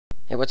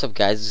Hey, what's up,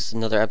 guys? This is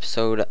another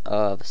episode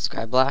of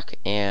Skyblock,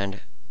 and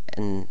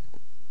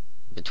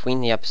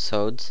between the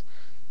episodes,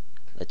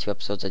 the two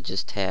episodes I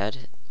just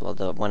had, well,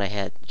 the one I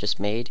had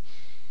just made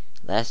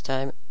last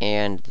time,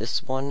 and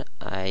this one,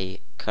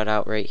 I cut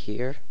out right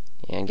here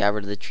and got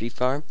rid of the tree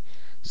farm,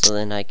 so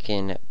then I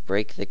can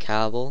break the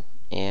cobble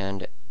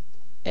and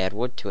add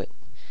wood to it.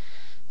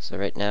 So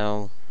right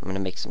now, I'm gonna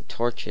make some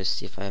torches,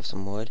 see if I have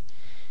some wood,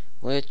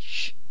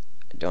 which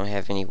I don't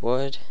have any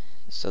wood,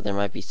 so there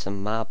might be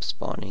some mobs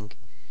spawning.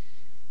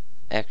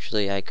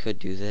 Actually, I could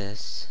do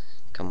this.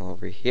 Come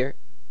over here,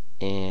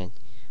 and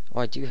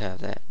I do have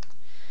that.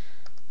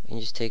 I can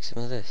just take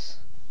some of this.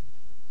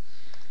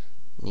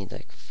 Need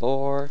like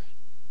 4,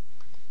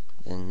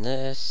 then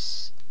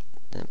this,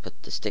 then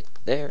put the stick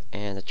there,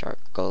 and the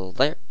charcoal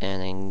there,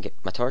 and then get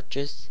my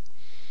torches.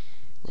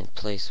 Then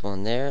place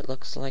one there. It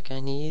looks like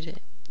I need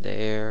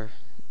there,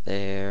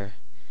 and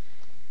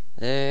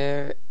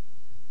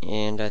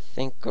I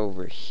think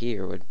over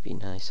here would be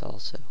nice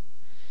also,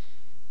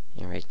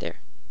 and right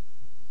there.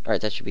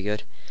 Alright, that should be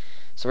good.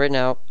 So right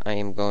now, I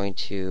am going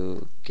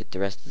to get the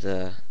rest of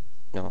the...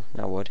 No,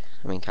 not wood.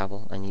 I mean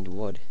cobble. I need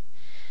wood.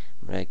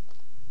 I'm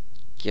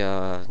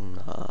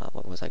gonna...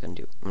 what was I gonna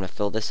do? I'm gonna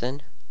fill this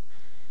in.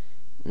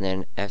 And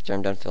then after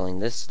I'm done filling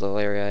this little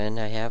area in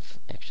I have...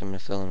 Actually, I'm gonna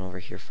fill in over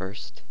here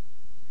first.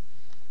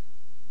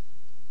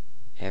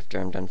 After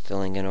I'm done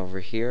filling in over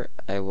here,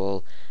 I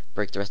will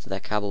break the rest of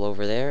that cobble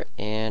over there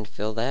and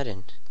fill that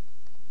in.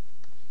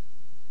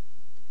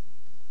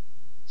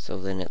 So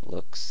then it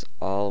looks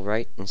all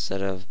right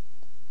instead of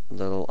a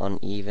little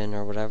uneven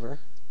or whatever.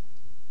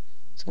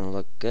 It's gonna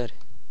look good.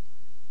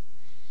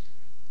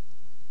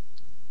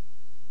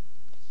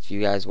 If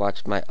you guys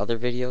watched my other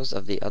videos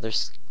of the other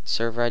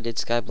server I did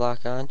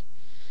Skyblock on,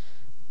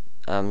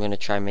 I'm gonna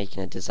try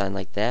making a design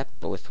like that,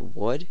 but with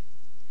wood.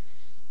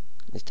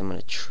 At least I'm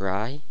gonna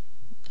try.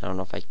 I don't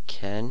know if I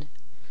can,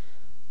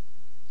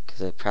 because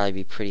it'd probably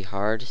be pretty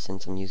hard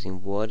since I'm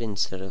using wood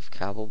instead of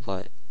cobble,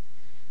 but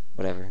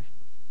whatever.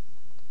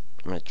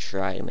 I'm going to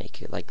try to make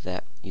it like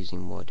that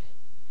using wood.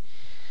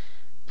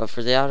 But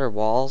for the outer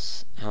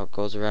walls, how it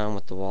goes around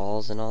with the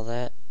walls and all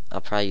that,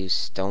 I'll probably use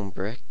stone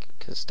brick,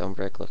 because stone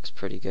brick looks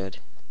pretty good.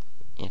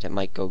 And it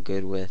might go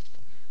good with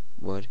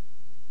wood.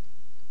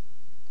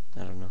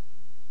 I don't know.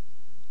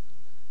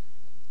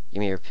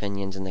 Give me your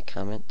opinions in the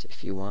comment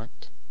if you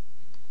want.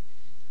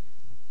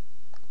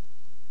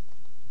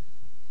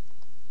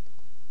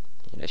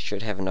 And I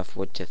should have enough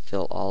wood to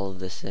fill all of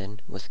this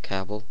in with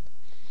cobble.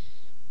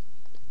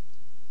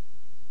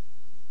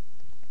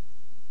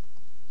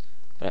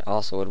 But I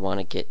also would want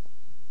to get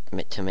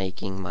to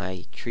making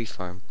my tree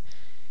farm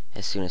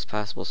as soon as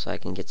possible so I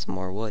can get some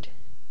more wood.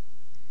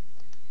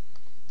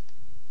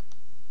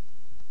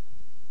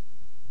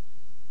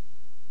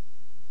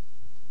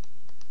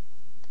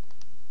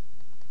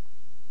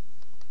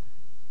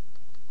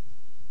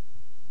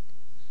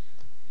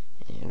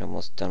 And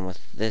almost done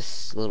with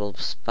this little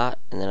spot,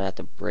 and then I have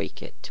to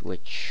break it,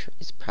 which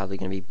is probably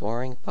going to be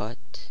boring,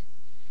 but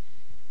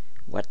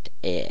what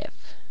if?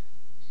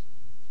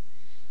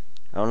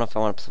 I don't know if I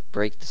want to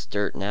break this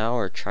dirt now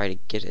or try to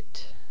get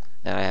it.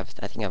 I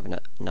think I have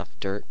enough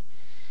dirt,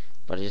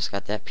 but I just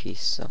got that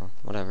piece, so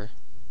whatever.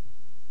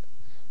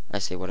 I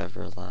say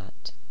whatever a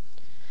lot.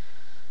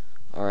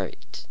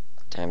 Alright,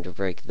 time to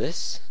break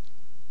this.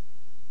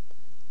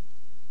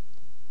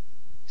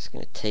 It's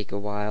going to take a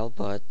while,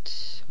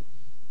 but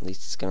at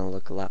least it's going to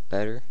look a lot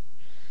better.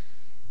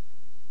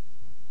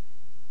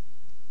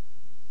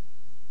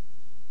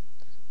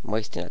 I'm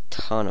wasting a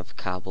ton of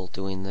cobble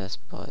doing this,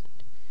 but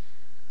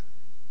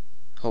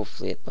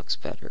hopefully it looks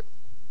better.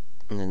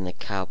 And then the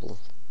cobble.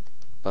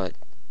 But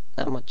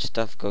not much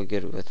stuff go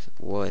good with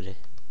wood.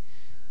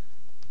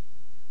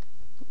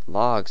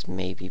 Logs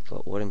maybe,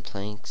 but wooden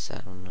planks, I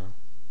don't know.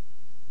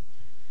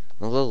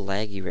 I'm a little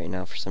laggy right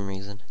now for some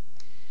reason.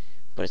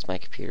 But it's my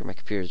computer. My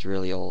computer is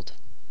really old.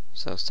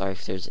 So sorry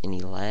if there's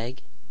any lag.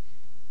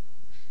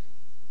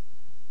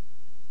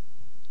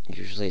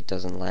 Usually it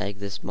doesn't lag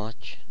this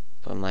much.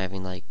 But I'm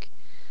having like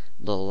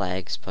little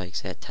lag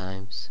spikes at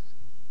times.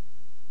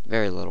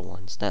 Very little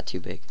ones, not too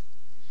big.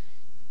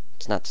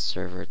 It's not the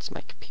server, it's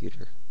my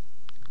computer.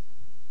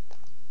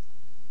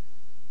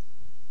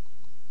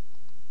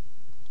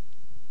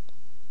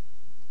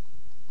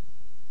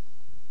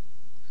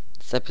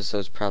 This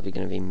episode's probably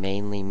going to be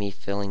mainly me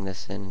filling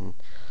this in and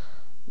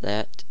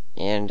that.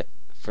 And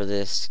for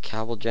this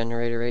cobble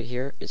generator right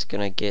here, it's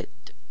going to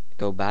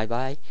go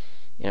bye-bye.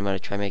 And I'm going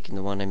to try making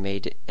the one I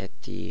made at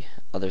the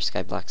other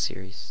Skyblock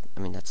series. I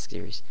mean, not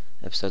series,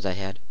 episodes I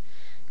had.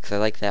 Because I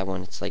like that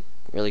one, it's like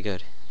really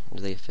good,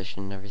 really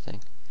efficient and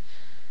everything.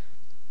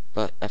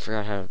 But I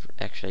forgot how to,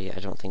 actually I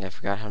don't think I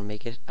forgot how to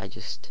make it, I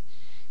just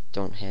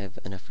don't have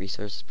enough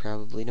resources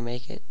probably to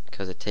make it,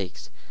 because it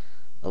takes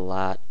a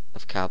lot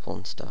of cobble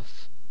and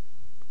stuff.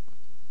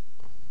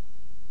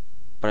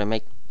 But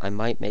I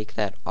might make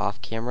that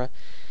off camera,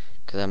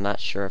 because I'm not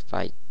sure if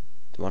I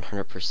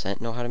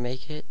 100% know how to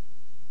make it,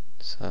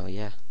 so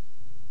yeah.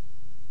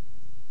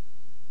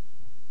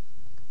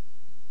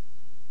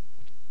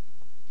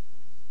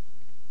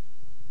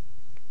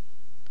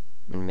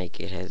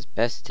 make it as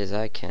best as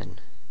I can.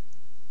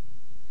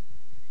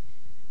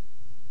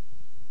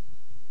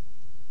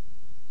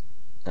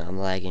 I'm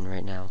lagging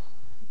right now.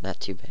 Not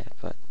too bad,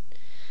 but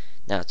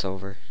now it's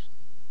over.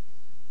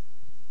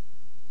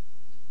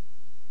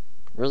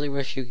 Really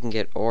wish you can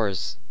get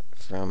ores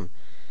from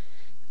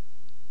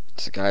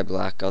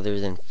Skyblock other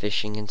than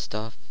fishing and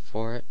stuff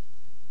for it.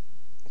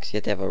 Because you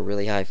have to have a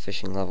really high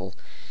fishing level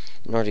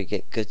in order to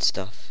get good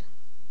stuff.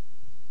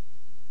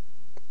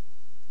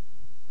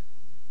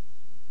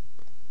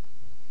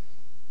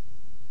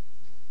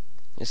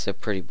 It's a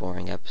pretty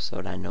boring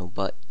episode, I know,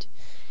 but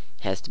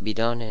it has to be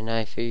done, and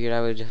I figured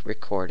I would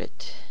record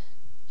it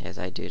as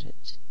I did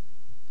it.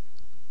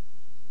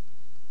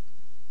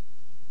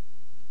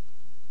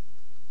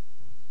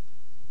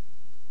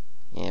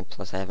 And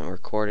plus I haven't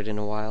recorded in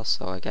a while,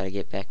 so I gotta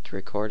get back to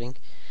recording.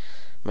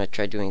 I'm gonna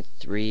try doing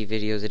 3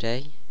 videos a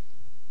day.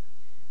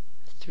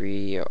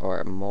 3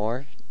 or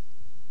more.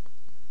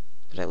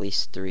 But at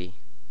least 3.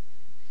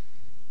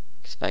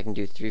 Because if I can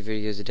do 3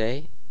 videos a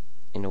day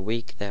in a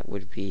week, that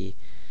would be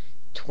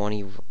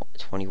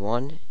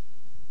 21.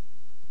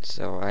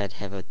 So I'd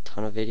have a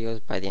ton of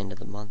videos by the end of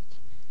the month.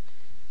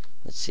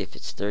 Let's see, if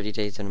it's 30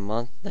 days in a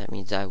month, that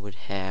means I would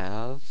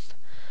have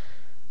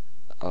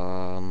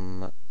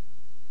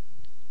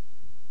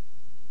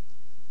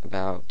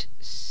about,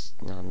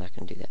 no, I'm not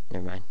going to do that,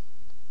 never mind.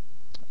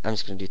 I'm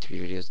just going to do 3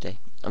 videos a day.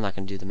 I'm not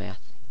going to do the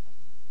math.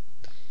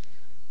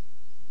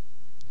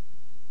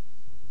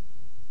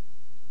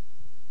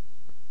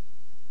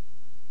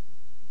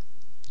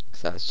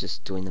 Because I was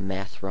just doing the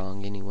math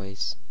wrong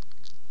anyways.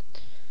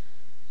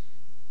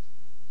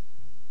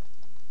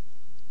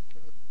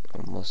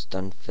 Almost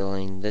done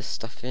filling this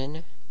stuff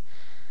in.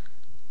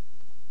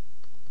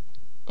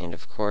 And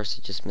of course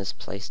I just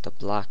misplaced a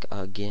block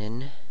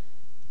again.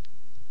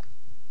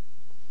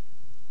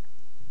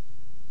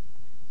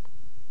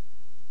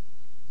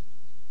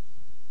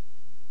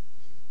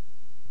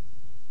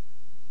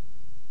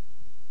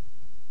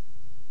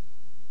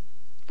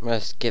 I'm going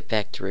to get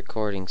back to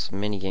recording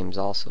some minigames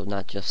also,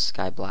 not just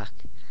Skyblock.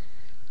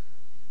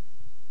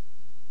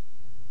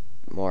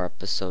 More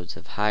episodes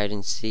of hide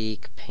and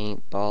seek,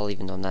 paintball,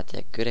 even though I'm not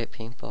that good at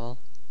paintball.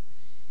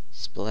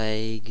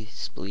 Splag,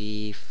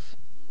 Spleef,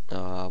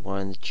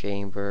 One in the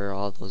Chamber,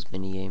 all those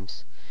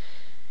minigames.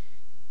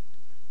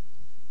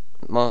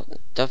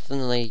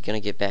 Definitely gonna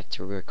get back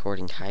to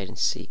recording hide and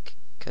seek,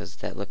 because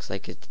that looks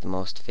like it's the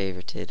most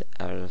favorited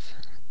out of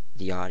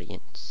the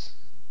audience.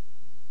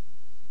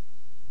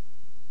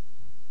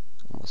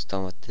 Almost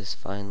done with this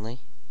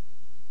finally.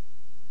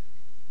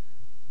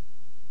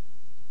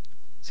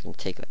 It's gonna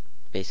take like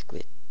basically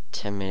a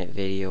 10-minute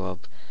video of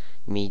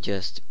me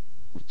just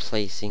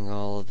replacing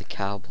all of the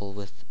cobble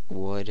with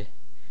wood.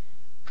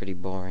 Pretty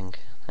boring,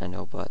 I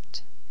know,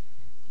 but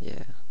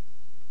yeah.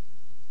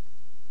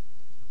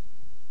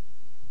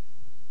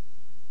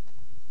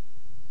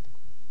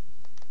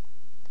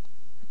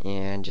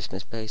 And just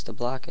misplaced a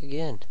block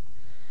again.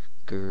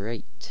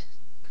 Great.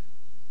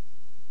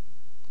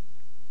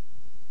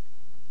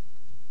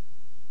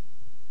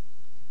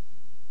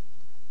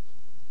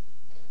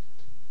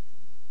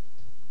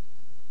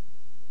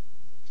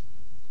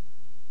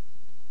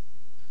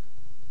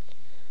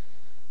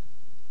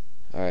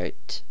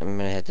 Alright, I'm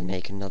gonna have to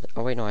make another.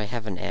 Oh wait, no, I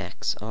have an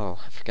axe. Oh,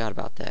 I forgot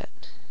about that.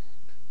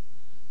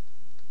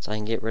 So I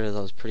can get rid of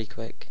those pretty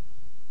quick.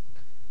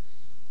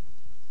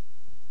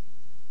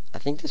 I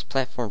think this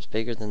platform's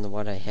bigger than the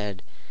one I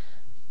had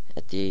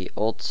at the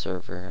old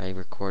server I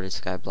recorded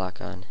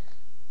Skyblock on.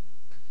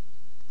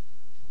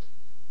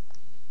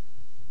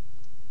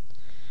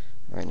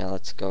 Alright, now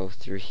let's go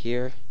through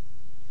here.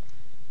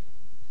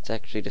 Let's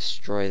actually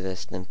destroy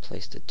this, then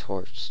place the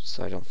torch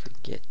so I don't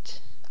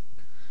forget.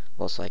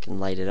 Well, so I can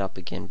light it up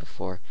again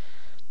before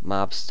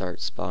mobs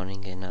start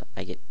spawning and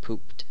I get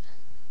pooped.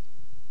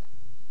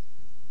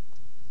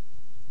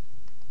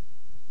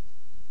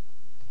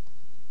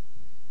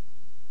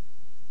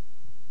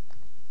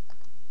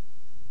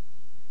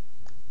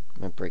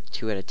 I'm gonna break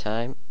 2 at a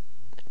time,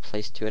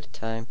 place 2 at a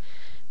time,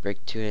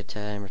 break 2 at a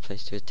time,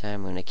 replace 2 at a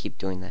time. I'm gonna keep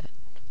doing that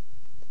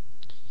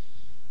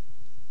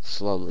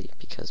slowly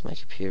because my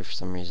computer for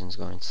some reason is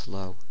going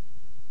slow.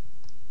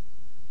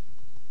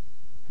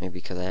 Maybe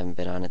because I haven't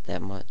been on it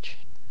that much.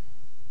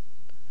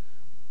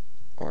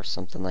 Or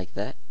something like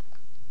that.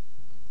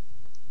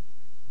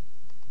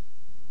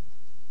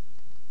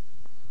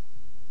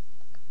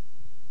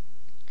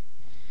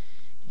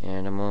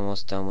 And I'm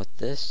almost done with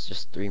this.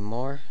 Just 3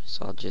 more.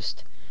 So I'll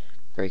just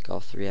break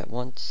all 3 at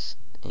once.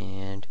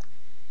 And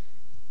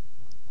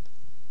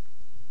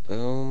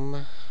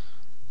boom.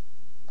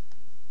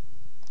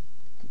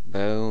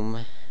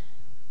 Boom.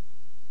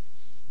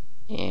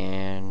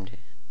 And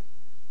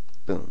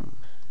boom.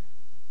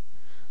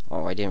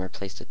 Oh, I didn't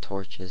replace the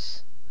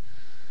torches.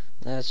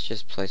 Let's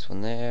just place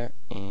one there,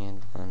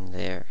 and one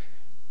there,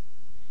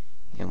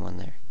 and one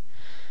there.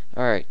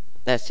 Alright,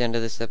 that's the end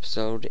of this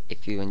episode.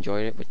 If you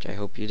enjoyed it, which I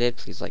hope you did,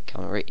 please like,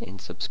 comment, rate, and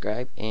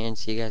subscribe, and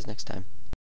see you guys next time.